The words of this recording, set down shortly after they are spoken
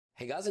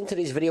Hey guys, in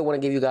today's video I want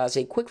to give you guys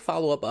a quick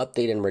follow-up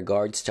update in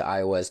regards to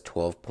iOS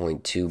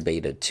 12.2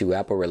 Beta 2.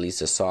 Apple released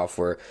the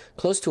software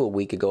close to a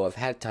week ago. I've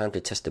had time to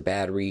test the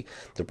battery,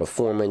 the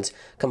performance,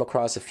 come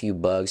across a few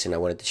bugs, and I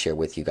wanted to share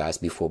with you guys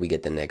before we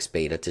get the next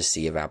beta to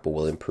see if Apple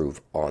will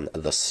improve on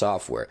the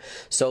software.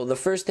 So the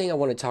first thing I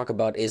want to talk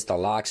about is the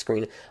lock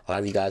screen. A lot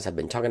of you guys have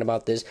been talking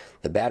about this.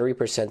 The battery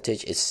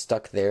percentage is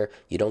stuck there.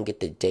 You don't get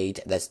the date.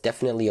 That's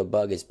definitely a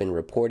bug. It's been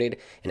reported,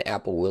 and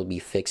Apple will be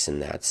fixing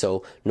that.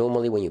 So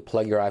normally when you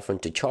plug your iPhone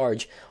to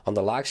charge, on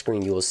the lock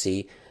screen you will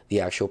see the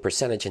actual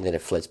percentage and then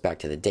it flips back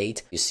to the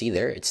date. You see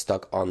there, it's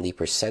stuck on the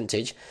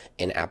percentage,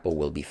 and Apple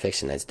will be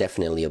fixing that. It's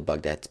definitely a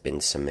bug that's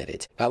been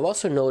submitted. I've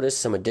also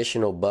noticed some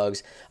additional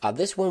bugs.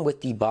 This one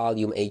with the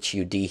volume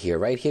HUD here.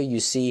 Right here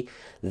you see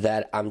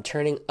that I'm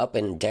turning up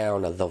and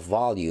down the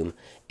volume,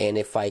 and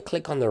if I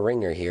click on the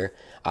ringer here,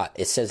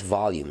 it says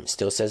volume,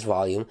 still says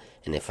volume,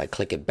 and if I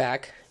click it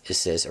back, it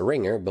says a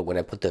ringer, but when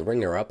I put the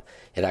ringer up,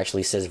 it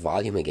actually says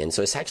volume again.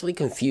 So it's actually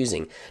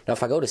confusing. Now,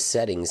 if I go to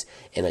settings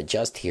and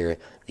adjust here,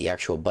 the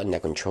actual button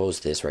that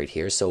controls this right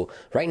here. So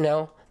right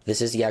now,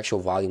 this is the actual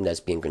volume that's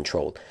being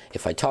controlled.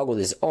 If I toggle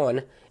this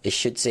on, it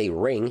should say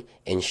ring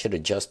and should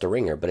adjust the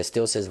ringer, but it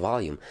still says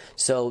volume.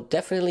 So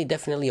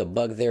definitely a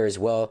bug there as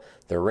well.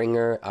 The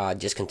ringer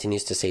just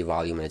continues to say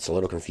volume, and it's a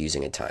little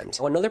confusing at times.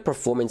 Now, another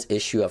performance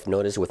issue I've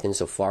noticed within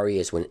Safari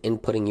is when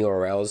inputting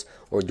URLs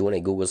or doing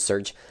a Google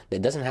search.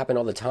 It doesn't happen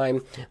all the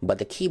time, but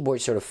the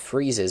keyboard sort of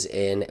freezes,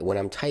 and when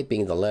I'm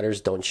typing, the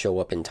letters don't show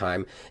up in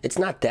time. It's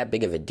not that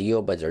big of a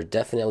deal, but there's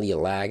definitely a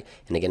lag.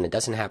 And again, it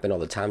doesn't happen all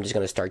the time. I'm just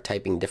going to start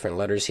typing different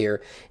letters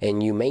here,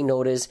 and you may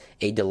notice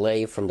a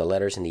delay from the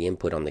letters in the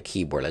input on the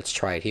keyboard. Let's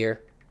try it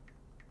here.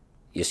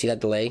 You see that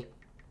delay?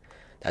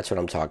 That's what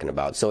I'm talking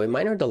about. So a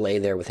minor delay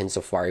there within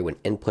Safari when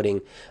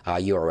inputting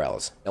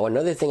URLs. Now,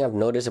 another thing I've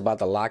noticed about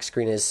the lock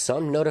screen is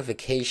some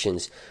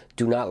notifications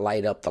do not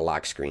light up the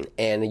lock screen.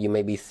 And you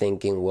may be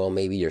thinking, well,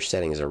 maybe your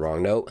settings are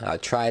wrong. No, I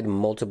tried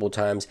multiple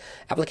times.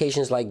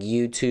 Applications like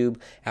YouTube,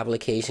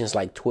 applications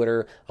like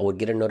Twitter, I would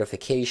get a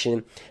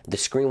notification. The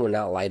screen would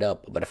not light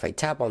up. But if I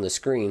tap on the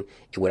screen,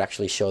 it would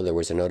actually show there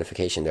was a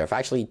notification there. If I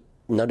actually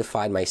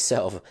notified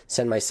myself,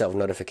 send myself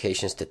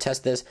notifications to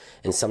test this,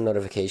 and some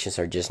notifications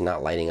are just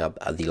not lighting up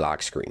the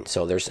lock screen.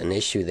 So there's an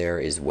issue there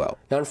as well.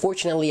 Now,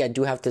 unfortunately, I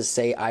do have to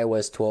say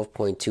iOS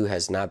 12.2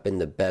 has not been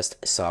the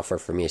best software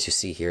for me. As you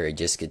see here, it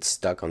just gets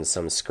stuck on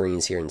some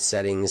screens here in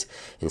settings.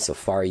 In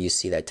Safari, you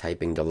see that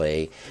typing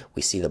delay.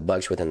 We see the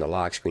bugs within the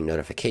lock screen,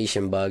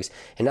 notification bugs,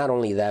 and not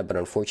only that, but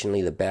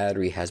unfortunately, the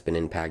battery has been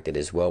impacted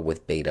as well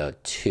with Beta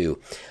 2.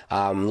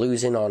 I'm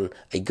losing on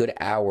a good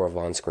hour of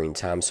on-screen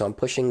time, so I'm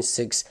pushing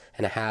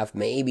 6.5,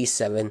 maybe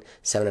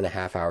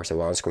 7.5 hours of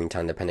on-screen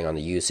time depending on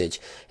the usage,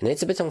 and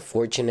it's a bit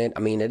unfortunate. I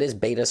mean, it is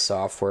beta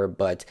software,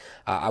 but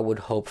I would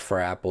hope for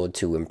Apple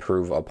to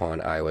improve upon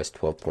iOS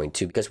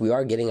 12.2 because we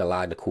are getting a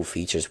lot of the cool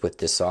features with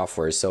this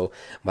software. So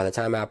by the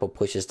time Apple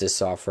pushes this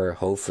software,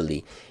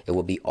 hopefully it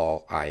will be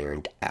all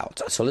ironed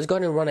out. So let's go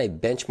ahead and run a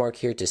benchmark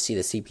here to see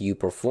the CPU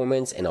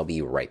performance, and I'll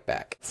be right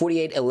back.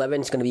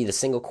 4811 is going to be the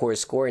single core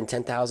score, and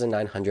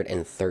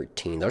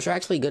 10,913. Those are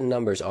actually good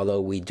numbers,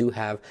 although we do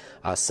have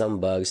some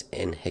bugs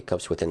and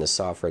hiccups within the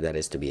software that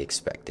is to be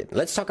expected.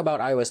 Let's talk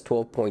about iOS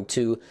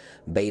 12.2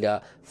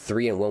 Beta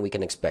 3 and when we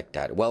can expect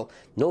that. Well,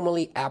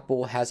 normally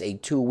Apple has a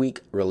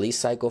 2-week release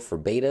cycle for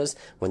betas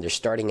when they're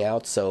starting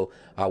out. So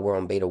we're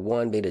on Beta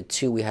 1, Beta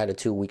 2, we had a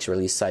 2 weeks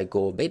release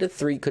cycle. Beta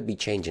 3 could be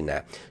changing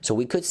that. So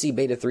we could see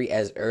Beta 3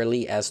 as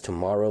early as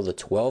tomorrow, the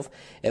 12th.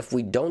 If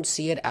we don't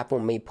see it, Apple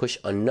may push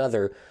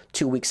another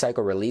 2-week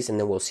cycle release, and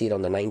then we'll see it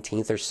on the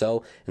 19th or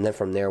so. And then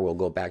from there, we'll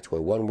go back to a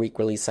 1-week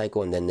release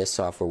cycle, and then this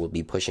software will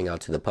be pushing out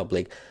to the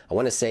public. I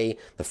want to say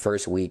the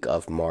first week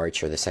of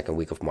March or the second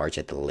week of March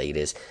at the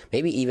latest,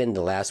 maybe even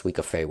the last week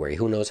of February.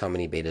 Who knows how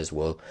many betas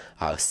we'll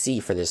see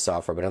for this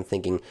software, but I'm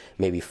thinking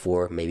maybe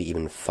 4, maybe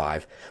even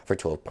 5 for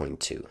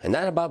 12.2. And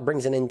that about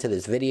brings it into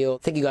this video.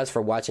 Thank you guys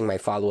for watching my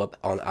follow-up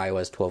on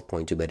iOS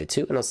 12.2 Beta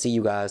 2, and I'll see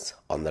you guys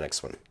on the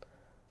next one.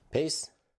 Peace.